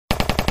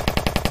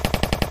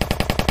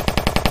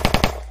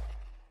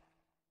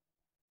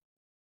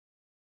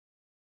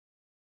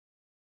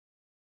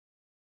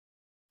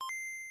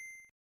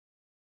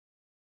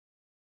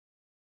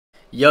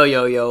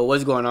Yo,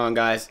 what's going on,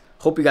 guys?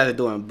 Hope you guys are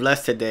doing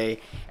blessed today.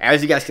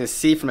 As you guys can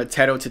see from the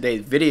title of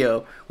today's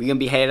video, we're gonna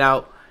be headed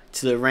out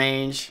to the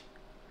range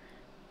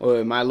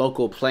or my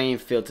local playing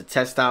field to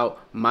test out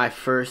my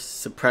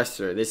first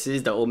suppressor. This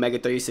is the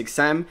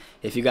Omega36M.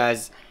 If you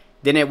guys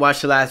didn't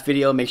watch the last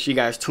video, make sure you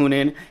guys tune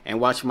in and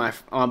watch my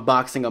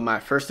unboxing of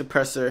my first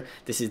suppressor.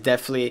 This is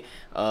definitely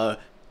a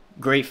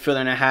great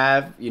feeling to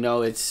have. You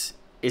know, it's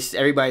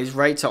everybody's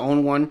right to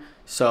own one.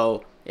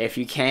 So if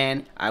you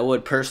can, I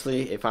would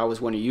personally if I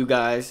was one of you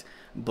guys.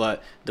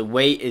 But the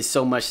wait is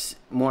so much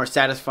more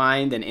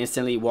satisfying than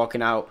instantly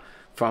walking out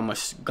from a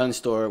gun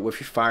store with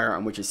your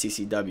firearm, with your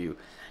CCW.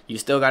 You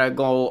still gotta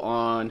go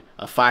on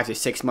a 5 to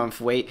 6 month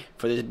wait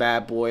for this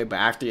bad boy, but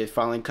after it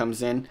finally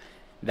comes in,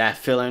 that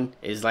feeling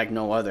is like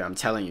no other, I'm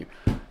telling you.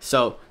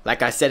 So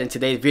like I said, in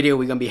today's video,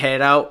 we're gonna be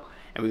headed out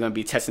and we're gonna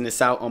be testing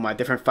this out on my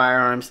different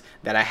firearms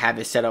that I have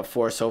it set up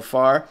for so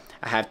far.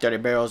 I have 30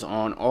 barrels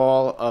on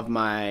all of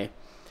my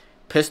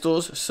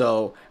pistols,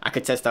 so I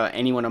could test out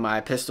any one of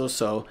my pistols.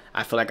 So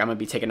I feel like I'm gonna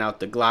be taking out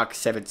the Glock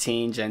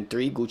 17 Gen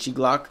 3 Gucci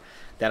Glock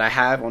that I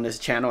have on this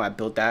channel. I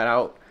built that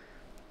out.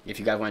 If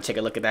you guys want to take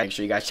a look at that, make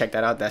sure you guys check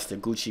that out. That's the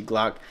Gucci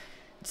Glock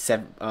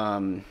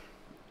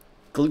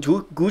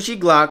Gucci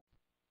Glock.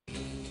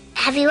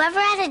 Have you ever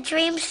had a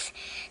dream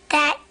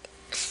that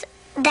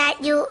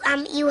you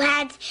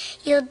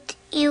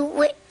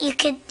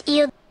could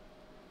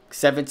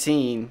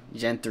 17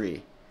 Gen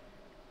 3.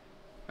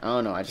 I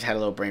don't know, I just had a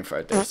little brain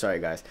fart there. Sorry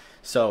guys.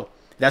 So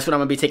that's what I'm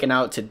gonna be taking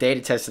out today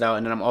to test it out,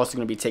 and then I'm also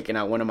gonna be taking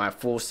out one of my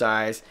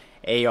full-size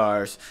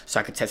ARs so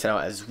I can test it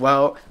out as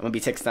well. I'm gonna be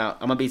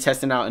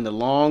testing out in the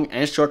long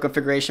and short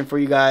configuration for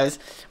you guys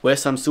with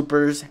some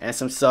supers and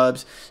some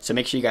subs. So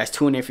make sure you guys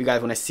tune in if you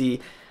guys want to see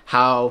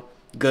how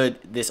good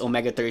this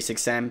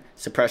Omega36M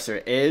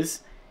suppressor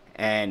is.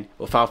 And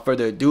without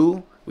further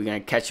ado, we're gonna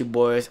catch you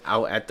boys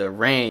out at the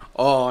range.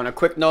 Oh, on a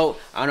quick note,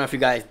 I don't know if you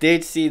guys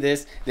did see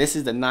this. This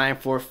is the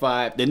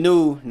 945, the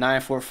new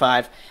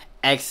 945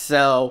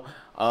 XL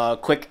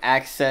quick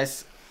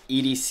access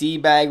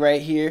EDC bag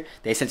right here.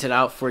 They sent it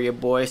out for your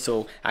boys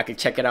so I could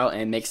check it out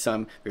and make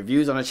some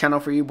reviews on the channel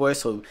for you boys.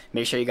 So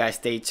make sure you guys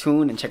stay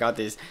tuned and check out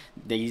these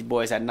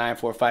boys at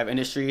 945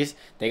 Industries.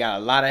 They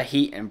got a lot of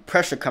heat and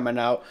pressure coming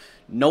out.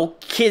 No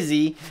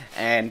kizzy,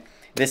 and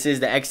this is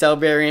the XL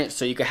variant,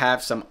 so you can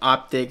have some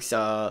optics,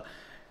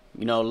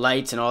 you know,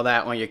 lights and all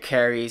that on your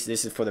carries.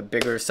 This is for the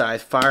bigger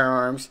size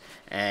firearms.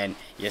 And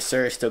yes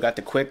sir, still got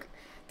the quick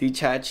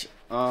detach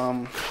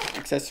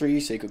accessory,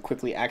 so you could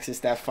quickly access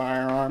that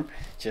firearm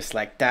just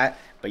like that.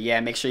 But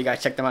yeah, make sure you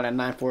guys check them out at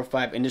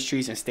 945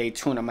 Industries and stay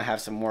tuned. I'm gonna have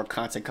some more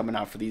content coming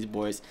out for these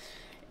boys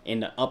in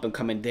the up and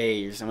coming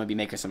days. I'm gonna be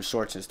making some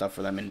shorts and stuff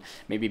for them, and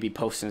maybe be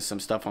posting some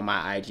stuff on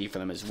my IG for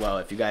them as well.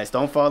 If you guys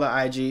don't follow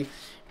the IG,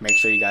 make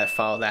sure you guys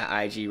follow that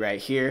IG right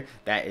here.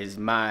 That is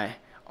my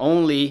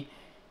only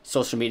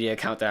social media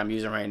account that I'm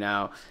using right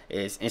now,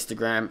 is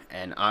Instagram,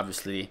 and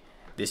obviously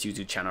this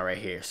YouTube channel right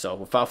here. So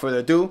without further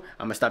ado,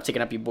 I'm gonna stop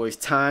taking up your boys'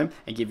 time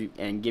and give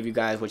you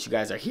guys what you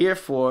guys are here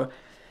for.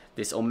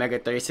 This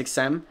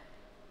Omega36M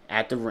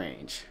at the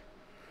range.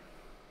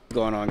 What's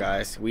going on,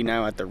 guys? We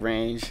now at the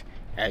range.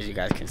 As you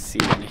guys can see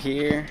in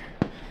here,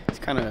 it's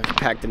kind of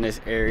packed in this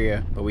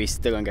area, but we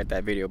still gonna get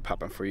that video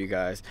popping for you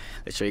guys.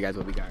 Let's show you guys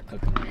what we got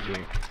cooking right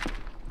here.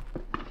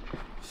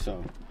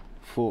 So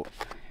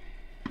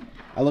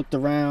I looked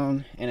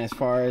around, and as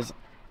far as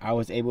I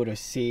was able to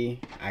see,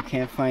 I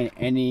can't find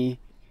any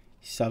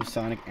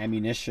subsonic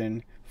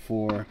ammunition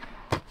for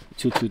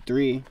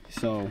 223,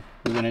 so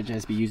we're gonna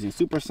just be using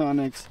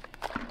supersonics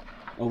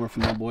over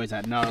from my boys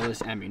at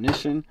Nautilus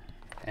Ammunition.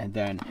 And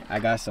then I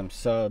got some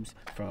subs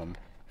from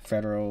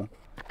Federal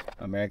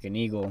American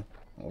Eagle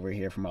over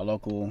here from our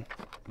local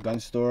gun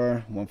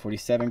store,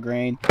 147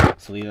 grain.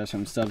 So these are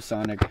some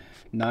Subsonic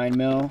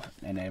 9mm,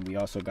 and then we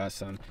also got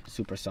some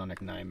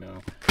Supersonic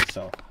 9mm.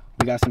 So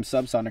we got some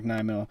Subsonic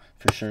 9mm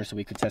for sure, so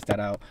we could test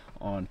that out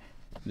on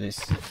this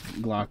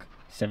Glock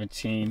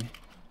 17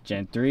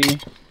 Gen 3.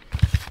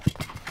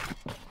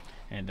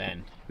 And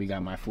then we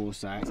got my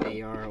full-size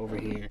AR over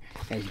here.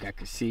 As you guys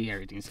can see,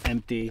 everything's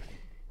empty.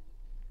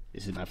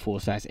 This is my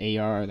full-size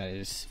AR, that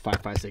is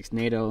 5.56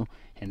 NATO,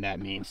 and that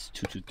means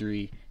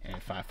 223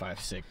 and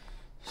 5.56.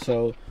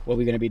 So what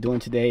we're going to be doing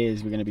today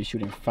is we're going to be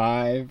shooting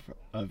 5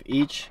 of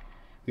each.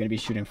 We're going to be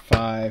shooting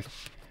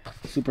 5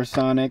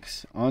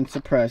 Supersonics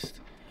unsuppressed,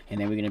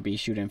 and then we're going to be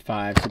shooting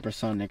 5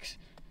 Supersonics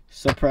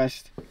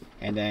suppressed,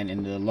 and then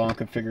in the long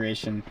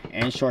configuration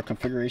and short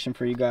configuration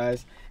for you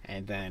guys.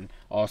 And then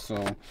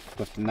also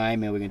with the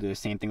 9mm, we're going to do the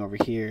same thing over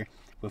here.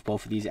 With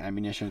both of these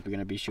ammunitions, we're going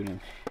to be shooting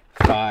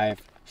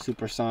 5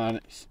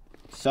 Supersonics,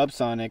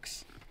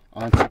 Subsonics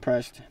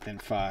unsuppressed, then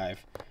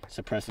 5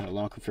 suppressed in the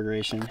long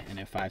configuration, and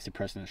then 5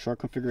 suppressed in the short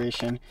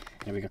configuration.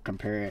 And we can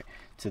compare it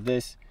to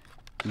this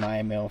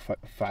 9mm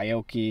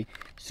Fiocchi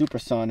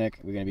Supersonic.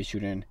 We're going to be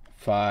shooting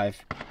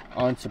 5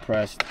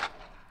 unsuppressed,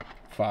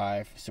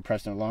 5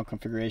 suppressed in the long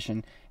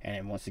configuration, and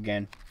then once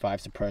again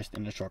 5 suppressed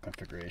in the short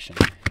configuration.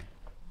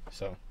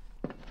 So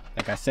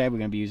like I said, we're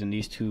going to be using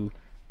these two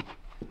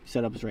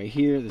setups right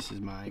here. This is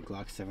my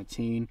Glock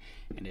 17,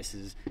 and this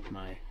is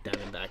my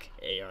Diamondback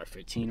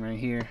AR-15 right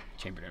here,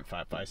 chambered in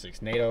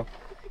 5.56 NATO.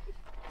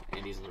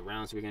 And these are the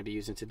rounds we're gonna be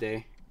using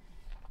today.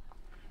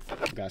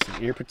 We've got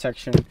some ear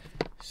protection,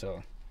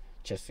 so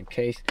just in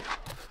case,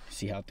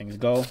 see how things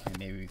go, and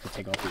maybe we could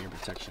take off the ear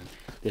protection.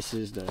 This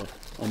is the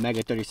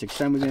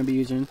Omega36M we're gonna be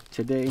using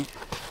today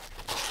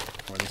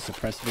for this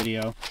suppressed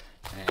video,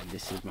 and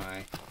this is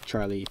my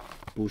Charlie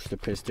booster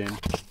piston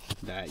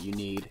that you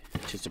need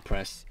to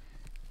suppress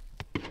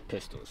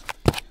pistols.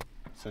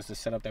 So it's the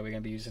setup that we're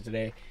gonna be using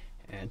today,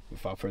 and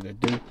without further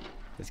ado,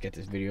 let's get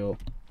this video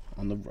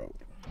on the road.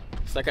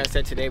 So like I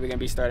said, today we're gonna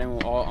be starting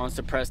with all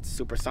unsuppressed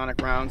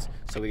supersonic rounds.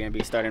 So we're gonna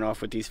be starting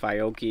off with these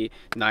Fiocchi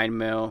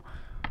 9mm.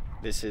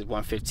 This is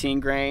 115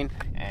 grain,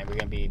 and we're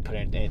gonna be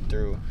putting it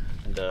through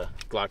the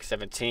Glock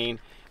 17.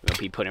 We're gonna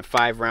be putting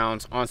 5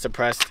 rounds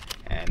unsuppressed,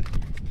 and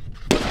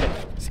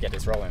let's get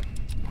this rolling.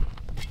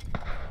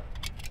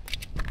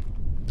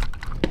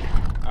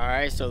 All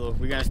right, so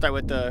we're gonna start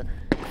with the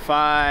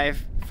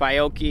 5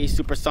 Fiocchi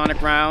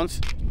supersonic rounds,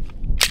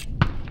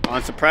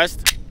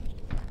 unsuppressed.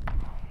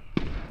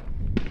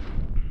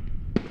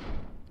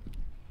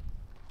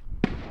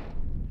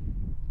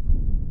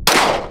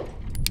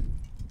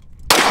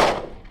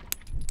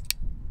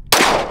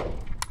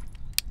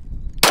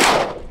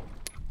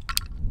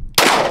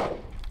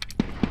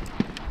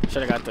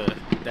 Should have got the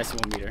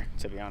decimal meter,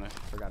 to be honest.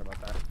 Forgot about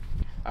that.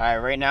 All right,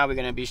 right now we're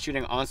gonna be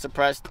shooting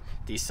unsuppressed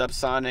the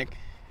Subsonic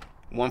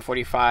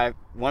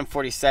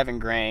 147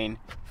 grain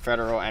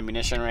federal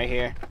ammunition right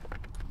here,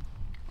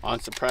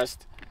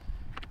 unsuppressed,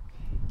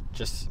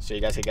 just so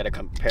you guys can get a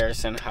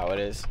comparison how it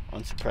is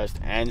unsuppressed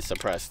and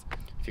suppressed.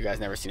 If you guys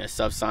never seen a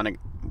Subsonic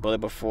bullet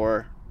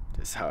before,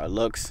 this is how it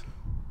looks.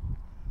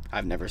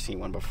 I've never seen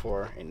one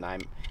before in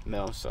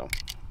 9mm, so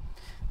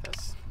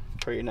that's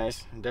pretty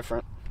nice and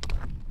different.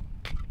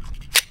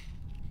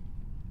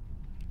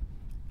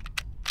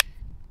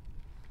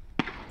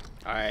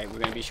 All right, we're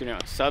gonna be shooting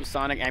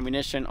Subsonic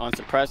ammunition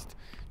unsuppressed,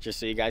 just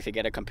so you guys can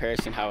get a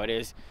comparison how it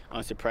is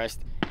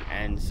unsuppressed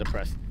and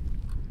suppressed.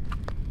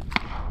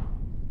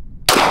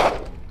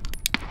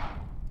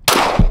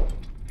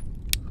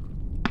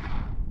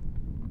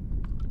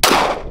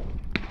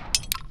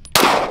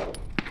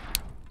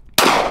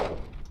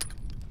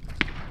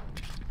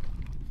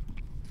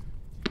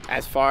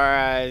 As far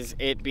as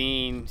it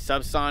being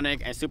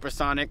subsonic and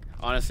supersonic,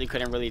 honestly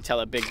couldn't really tell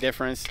a big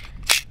difference.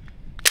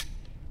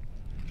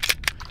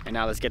 And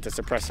now let's get the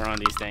suppressor on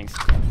these things.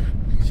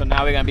 So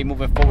now we're gonna be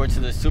moving forward to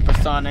the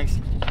supersonics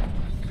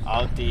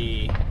out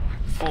the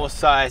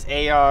full-size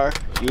AR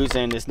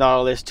using this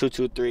Nautilus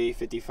 223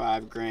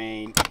 55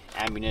 grain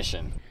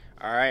ammunition.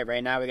 All right,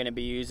 right now we're gonna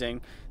be using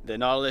the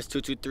Nautilus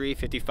 223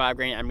 55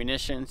 grain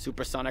ammunition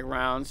supersonic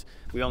rounds.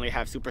 We only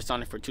have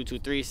supersonic for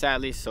 223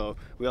 sadly, so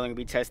we're only gonna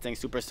be testing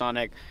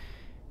supersonic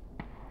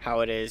how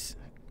it is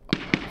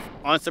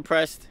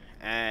unsuppressed,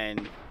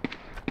 and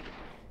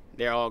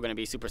they're all gonna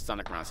be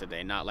supersonic rounds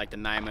today, not like the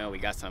 9mm. We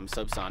got some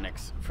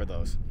subsonics for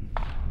those.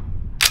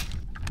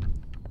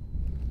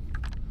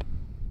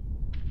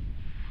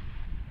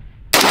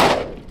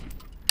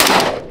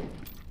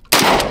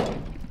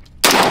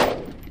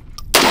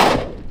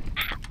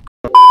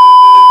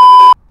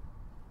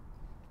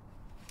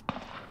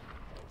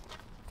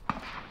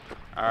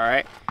 All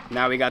right,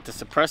 now we got the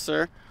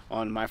suppressor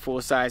on my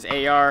full-size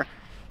AR.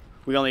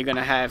 We're only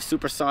gonna have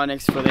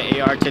supersonics for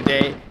the AR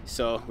today,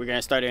 so we're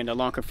gonna start it in the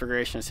long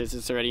configuration since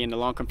it's already in the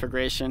long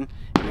configuration.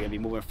 We're gonna be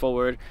moving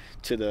forward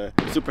to the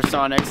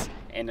supersonics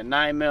in the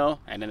 9mm,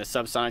 and then the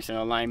subsonics in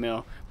the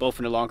 9mm, both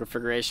in the long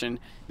configuration.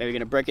 Then we're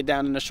gonna break it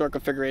down in the short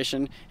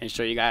configuration and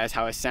show you guys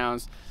how it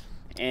sounds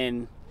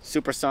in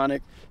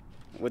supersonic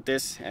with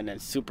this, and then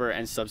super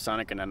and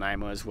subsonic in the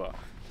 9mm as well.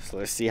 So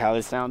let's see how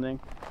it's sounding.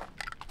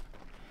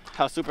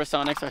 How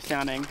supersonics are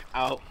sounding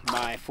out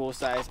my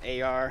full-size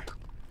AR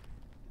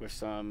with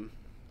some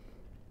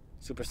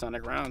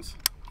supersonic rounds.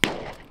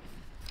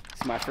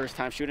 It's my first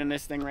time shooting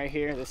this thing right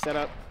here, this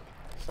setup.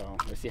 So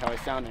let's see how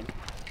it's sounding.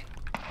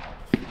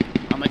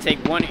 I'm gonna take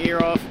one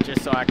ear off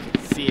just so I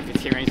can see if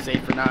it's hearing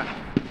safe or not.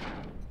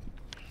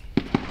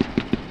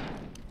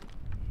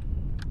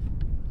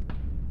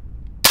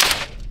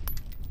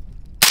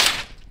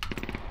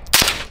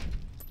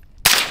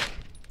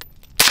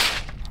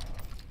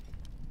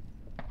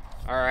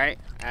 All right,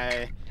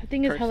 I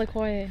think it's hella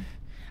quiet.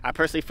 I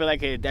personally feel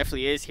like it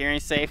definitely is hearing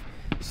safe,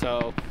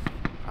 so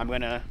I'm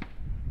gonna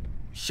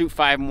shoot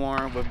 5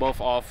 more with both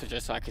off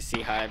just so I can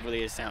see how it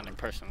really is sounding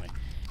personally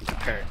and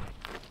compare it.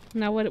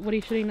 Now what are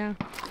you shooting now?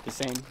 The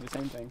same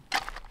thing.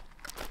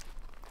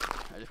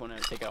 I just want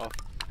to take it off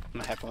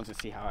my headphones and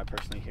see how I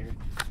personally hear it.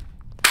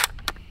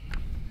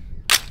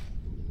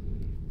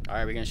 All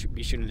right, we're gonna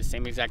be shooting the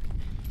same exact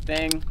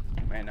thing,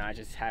 and I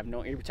just have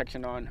no ear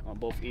protection on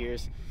both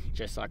ears,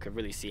 just so I could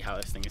really see how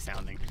this thing is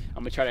sounding. I'm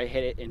gonna try to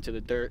hit it into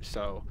the dirt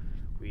so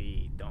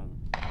we don't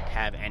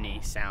have any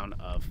sound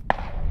of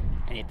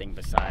anything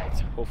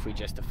besides hopefully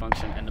just the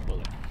function and the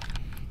bullet.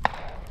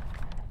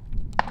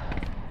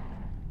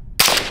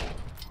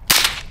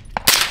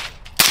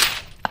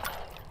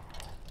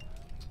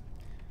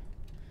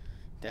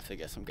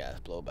 definitely get some gas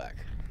blowback.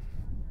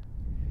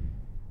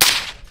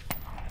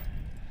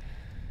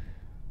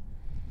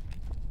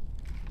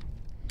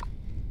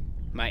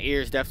 My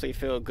ears definitely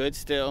feel good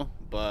still,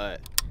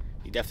 but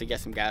you definitely get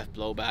some gas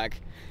blowback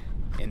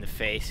in the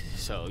face.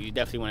 So you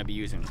definitely want to be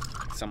using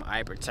some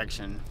eye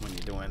protection when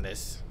you're doing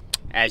this.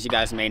 As you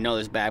guys may know,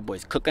 this bad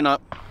boy's cooking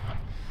up.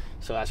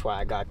 So that's why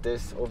I got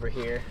this over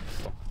here.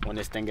 When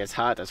this thing gets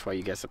hot, that's why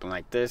you get something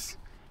like this.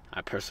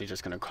 I personally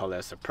just gonna call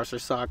that a suppressor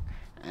sock.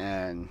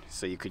 And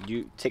so you could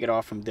take it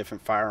off from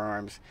different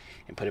firearms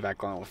and put it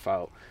back on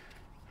without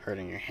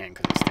hurting your hand,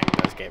 because this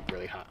thing does get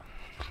really hot.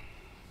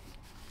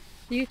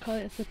 You could call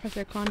it a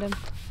suppressor condom.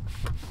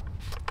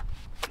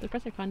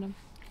 Suppressor condom.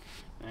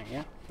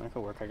 Yeah, that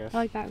could work, I guess. I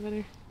like that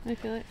better. I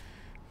feel it.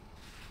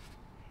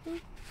 You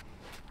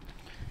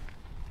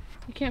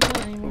can't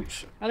feel it anymore.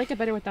 Oops. I like it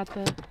better without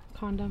the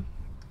condom.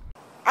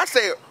 I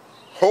said,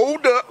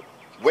 hold up,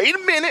 wait a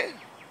minute,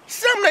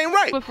 something ain't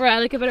right. But I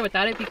like it better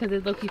without it because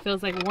it low-key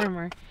feels like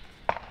warmer.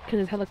 Because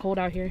it's hella cold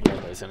out here. Yeah,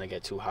 but it's gonna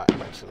get too hot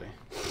eventually.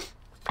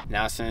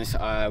 Now since we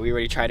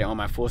already tried it on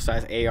my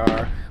full-size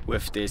AR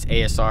with this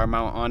ASR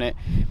mount on it,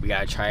 we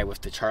gotta try it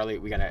with the Charlie.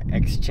 We gotta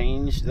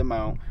exchange the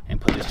mount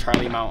and put this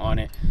Charlie mount on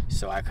it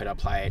so I could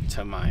apply it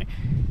to my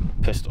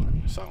pistol.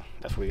 So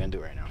that's what we're gonna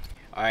do right now.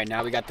 All right,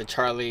 now we got the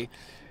Charlie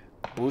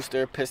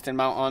booster piston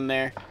mount on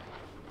there,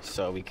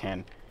 so we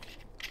can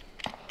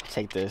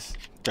take this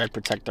thread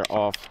protector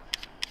off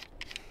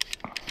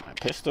my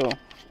pistol.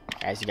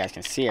 As you guys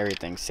can see,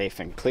 everything's safe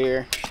and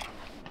clear.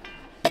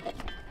 Let's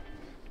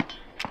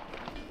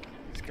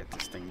get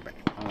this thing back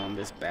on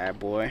this bad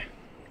boy.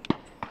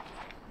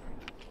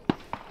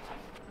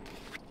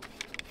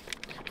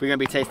 We're gonna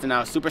be testing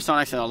out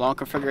Supersonics in a long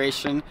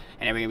configuration,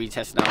 and then we're gonna be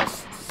testing out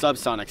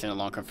Subsonics in a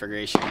long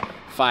configuration,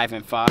 5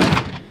 and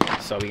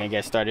 5. So we're gonna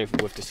get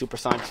started with the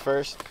Supersonics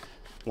first.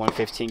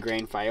 115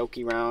 grain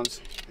Fiocchi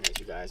rounds, as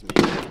you guys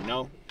may already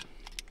know.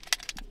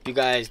 If you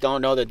guys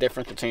don't know the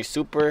difference between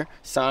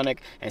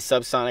supersonic and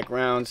subsonic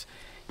rounds,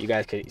 you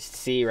guys could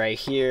see right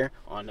here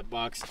on the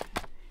box,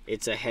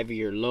 it's a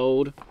heavier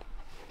load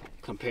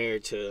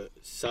compared to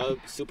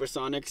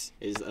supersonics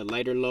is a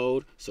lighter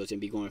load, so it's gonna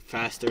be going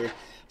faster.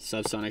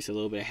 Subsonics a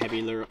little bit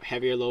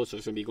heavier load, so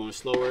it's gonna be going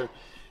slower,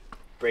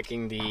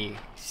 breaking the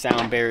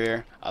sound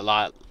barrier a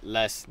lot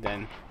less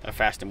than a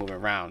faster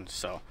moving round.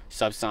 So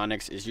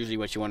subsonics is usually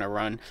what you want to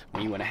run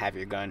when you want to have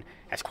your gun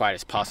as quiet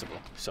as possible.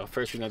 So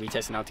first we're going to be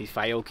testing out these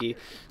Fiocchi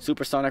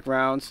supersonic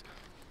rounds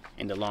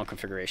in the long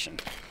configuration.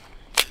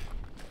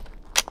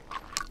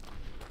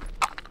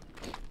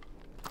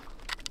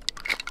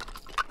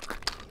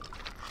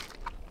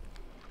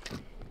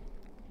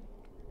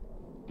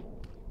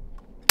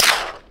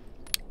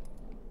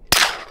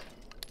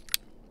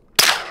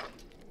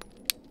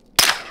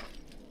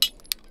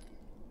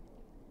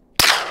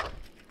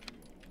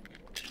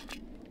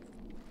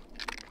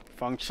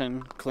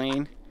 Function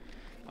clean.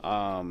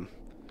 I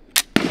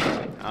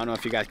don't know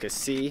if you guys could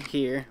see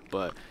here,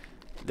 but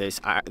this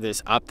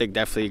optic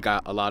definitely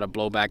got a lot of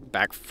blowback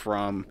back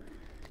from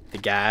the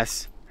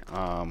gas.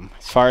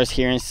 As far as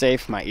hearing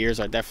safe, my ears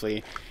are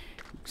definitely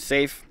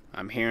safe.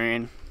 I'm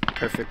hearing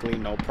perfectly,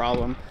 no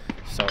problem.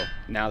 So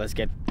now let's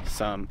get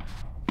some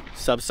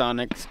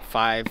subsonics,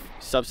 5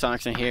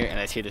 subsonics in here, and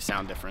let's hear the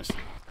sound difference.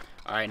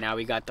 All right, now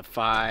we got the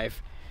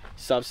 5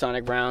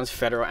 subsonic rounds,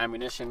 federal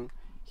ammunition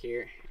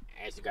here.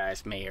 As you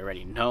guys may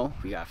already know,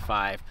 we got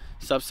 5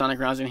 subsonic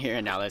rounds in here,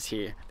 and now let's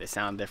hear the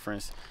sound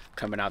difference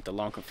coming out the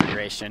long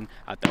configuration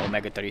out the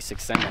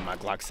Omega36M and my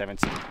Glock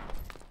 17.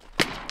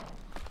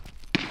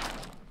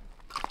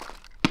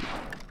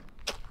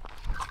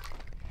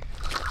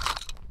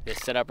 This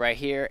setup right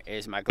here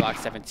is my Glock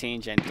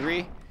 17 Gen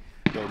 3,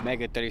 the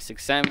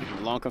Omega36M,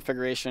 the long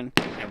configuration,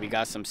 and we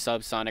got some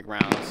subsonic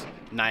rounds,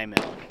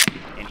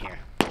 9mm in here.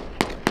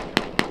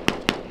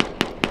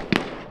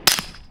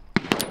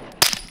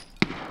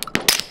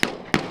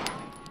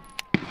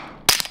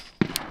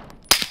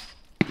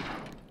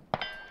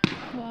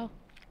 Wow.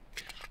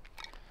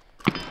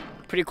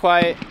 Pretty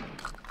quiet.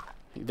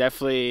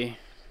 Definitely,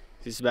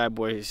 this bad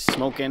boy is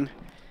smoking,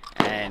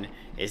 and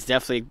it's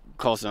definitely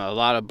causing a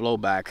lot of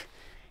blowback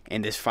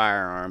in this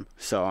firearm.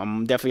 So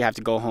I'm definitely have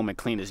to go home and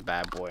clean this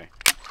bad boy.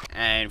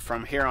 And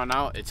from here on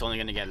out, it's only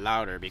gonna get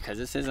louder because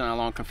this isn't a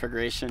long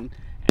configuration.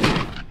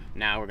 And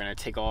now we're gonna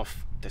take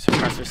off the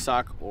suppressor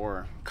sock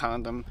or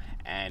condom,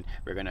 and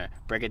we're gonna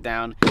break it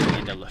down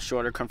in the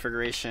shorter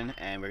configuration,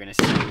 and we're gonna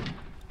see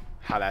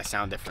how that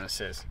sound difference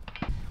is.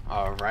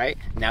 All right,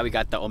 now we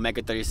got the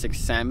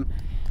Omega36M.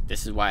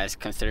 This is why it's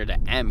considered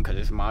an M, because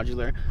it's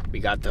modular. We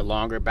got the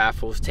longer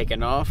baffles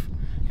taken off,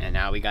 and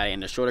now we got it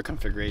in the shorter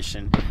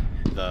configuration.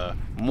 The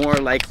more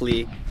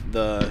likely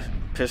the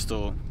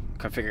pistol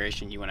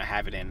configuration you want to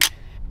have it in,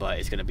 but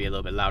it's going to be a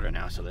little bit louder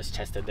now. So let's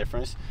test the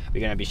difference.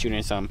 We're going to be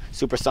shooting some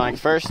Supersonic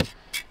first.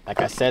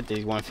 Like I said,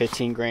 these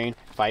 115 grain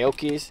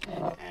Fiocchis,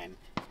 and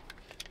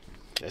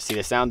let's see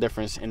the sound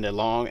difference in the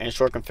long and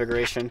short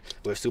configuration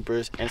with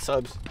supers and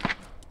subs.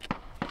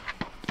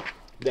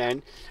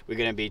 Then we're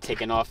going to be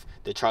taking off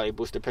the Charlie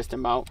booster piston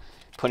mount,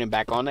 putting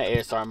back on the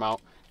ASR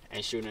mount,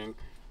 and shooting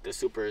the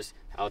supers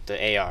out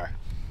the AR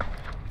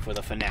for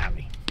the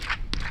finale.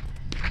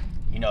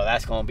 You know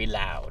that's gonna be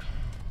loud.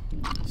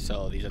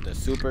 So these are the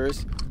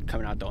supers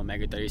coming out the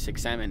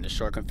Omega36M in the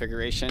short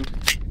configuration.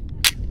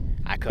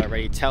 I could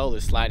already tell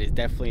the slide is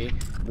definitely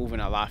moving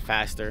a lot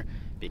faster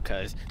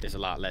because there's a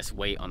lot less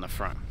weight on the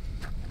front.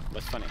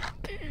 What's funny?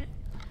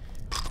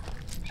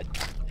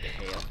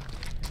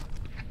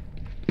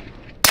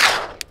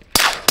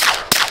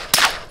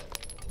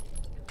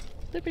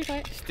 They're pretty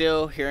quiet.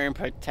 Still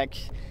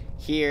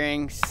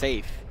hearing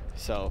safe.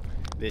 So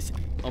this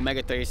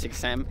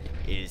Omega36M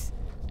is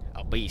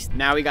a beast.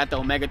 Now we got the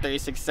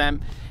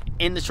Omega36M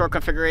in the short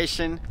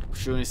configuration. We're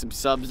shooting some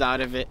subs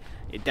out of it.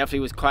 It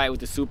definitely was quiet with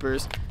the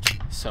supers,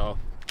 so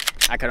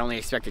I could only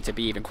expect it to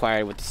be even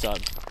quieter with the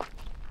subs.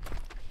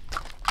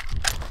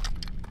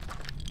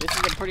 This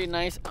is a pretty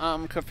nice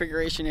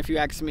configuration if you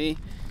ask me.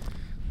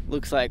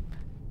 Looks like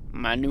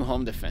my new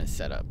home defense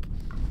setup.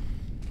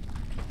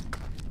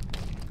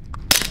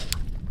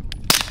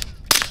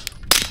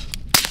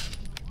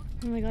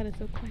 Oh my god, it's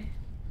so quiet.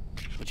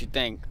 What you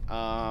think?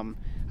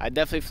 I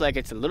definitely feel like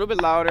it's a little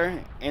bit louder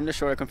in the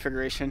shorter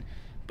configuration,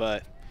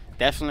 but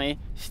definitely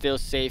still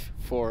safe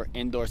for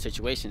indoor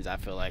situations, I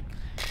feel like.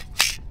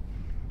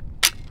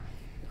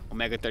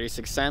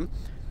 Omega36M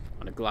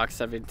on a Glock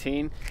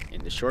 17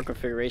 in the short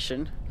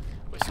configuration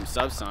with some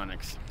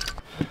Subsonics.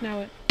 Now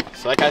what?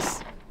 So like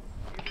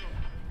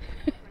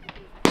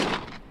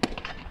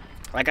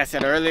I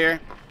said earlier,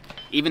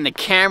 even the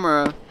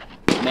camera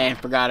man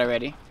forgot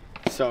already.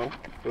 So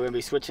we're gonna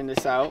be switching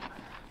this out.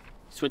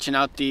 Switching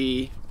out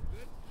the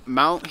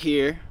mount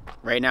here.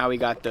 Right now we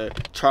got the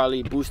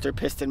Charlie booster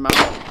piston mount.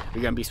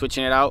 We're gonna be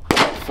switching it out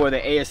for the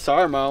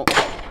ASR mount,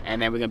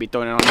 and then we're gonna be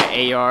throwing it on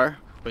the AR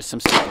with some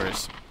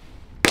supers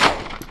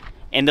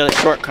in the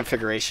short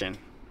configuration.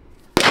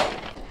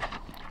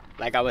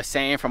 Like I was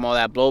saying, from all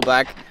that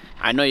blowback,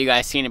 I know you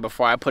guys seen it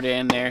before I put it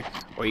in there,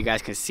 or you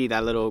guys can see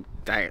that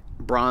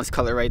bronze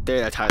color right there.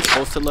 That's how it's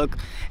supposed to look,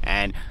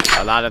 and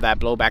a lot of that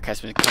blowback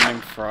has been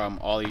coming from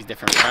all these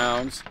different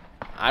rounds.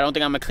 I don't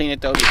think I'm gonna clean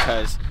it though,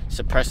 because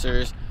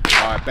suppressors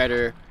are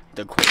better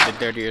the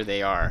dirtier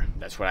they are.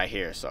 That's what I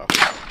hear. So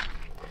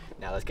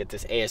now let's get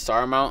this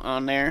ASR mount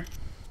on there.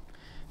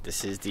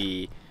 This is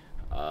the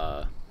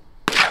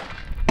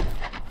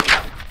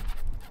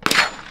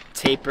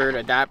tapered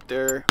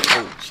adapter.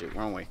 Oh shit,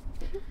 wrong way.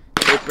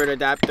 Tapered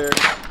adapter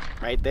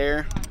right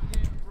there.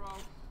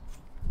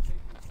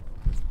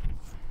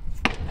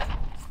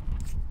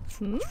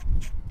 What's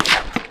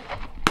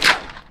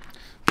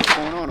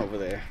going on over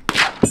there?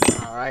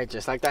 All right,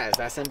 just like that. It's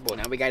that simple.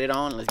 Now we got it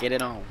on. Let's get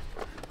it on.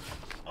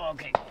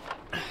 Okay.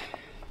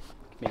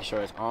 Make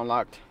sure it's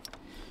unlocked.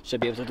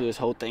 Should be able to do this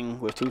whole thing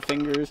with 2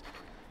 fingers,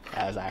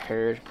 as I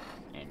heard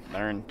and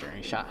learned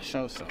during SHOT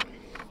Show. So.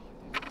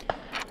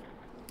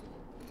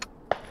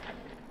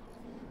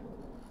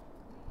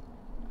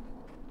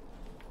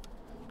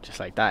 Just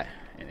like that,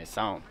 and it's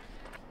on.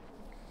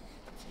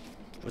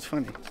 What's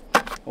funny?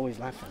 Always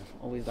laughing.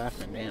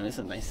 Man, this is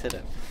a nice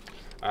setup.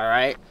 All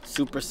right,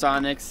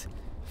 Supersonics,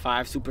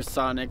 5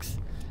 Supersonics,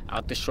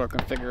 out the short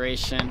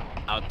configuration,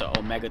 out the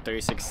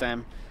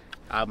Omega36M,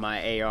 out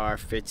my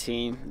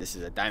AR-15. This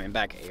is a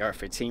Diamondback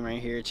AR-15 right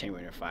here,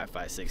 chamber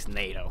 5.56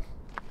 NATO.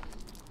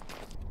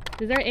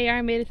 Is there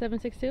AR made of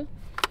 7.62?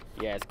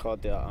 Yeah, it's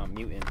called the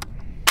Mutant,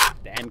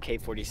 the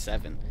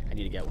MK47. I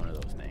need to get one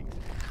of those things.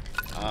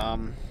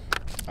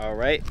 All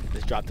right,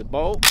 let's drop the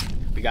bolt.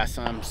 We got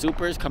some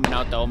supers coming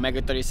out the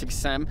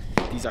Omega36M.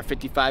 These are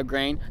 55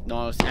 grain,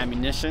 no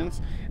ammunitions,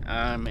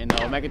 in the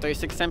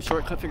Omega36M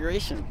short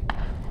configuration.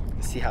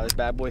 Let's see how this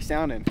bad boy's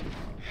sounding.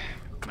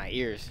 My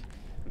ears,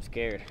 I'm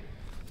scared.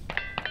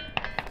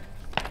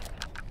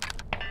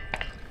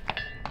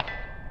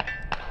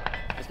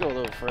 Let's go a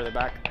little further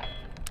back.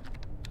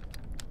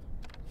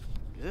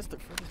 Is this the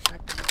furthest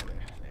back? There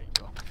you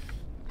go.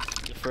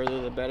 The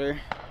further the better.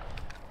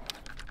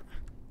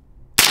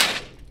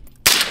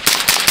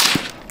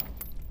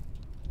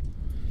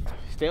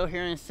 Still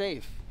hearing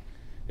safe.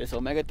 This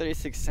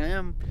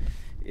Omega36M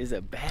is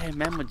a bad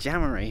mamma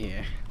jamma right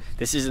here.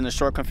 This is in the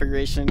short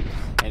configuration,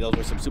 and those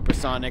were some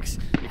Supersonics,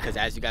 because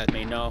as you guys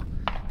may know,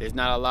 there's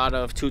not a lot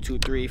of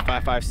 223,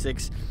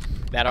 556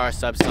 that are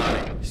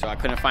subsonic. So I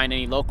couldn't find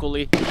any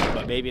locally,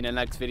 but maybe in the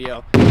next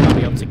video I'll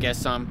be able to get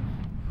some.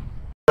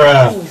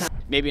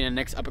 Maybe in the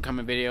next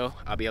upcoming video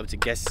I'll be able to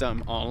get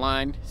some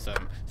online,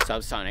 some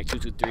subsonic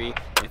 223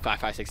 and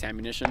 556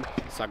 ammunition,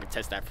 so I can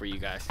test that for you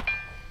guys.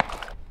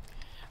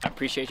 I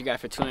appreciate you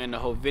guys for tuning in the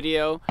whole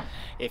video.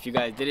 If you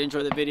guys did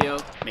enjoy the video,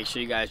 make sure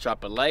you guys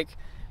drop a like,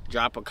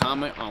 drop a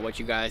comment on what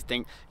you guys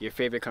think your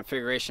favorite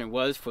configuration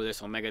was for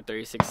this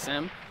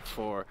Omega36M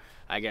for,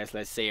 I guess,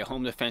 let's say a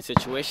home defense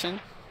situation.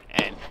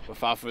 And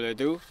without further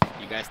ado,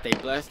 you guys stay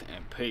blessed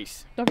and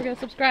peace. Don't forget to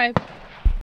subscribe.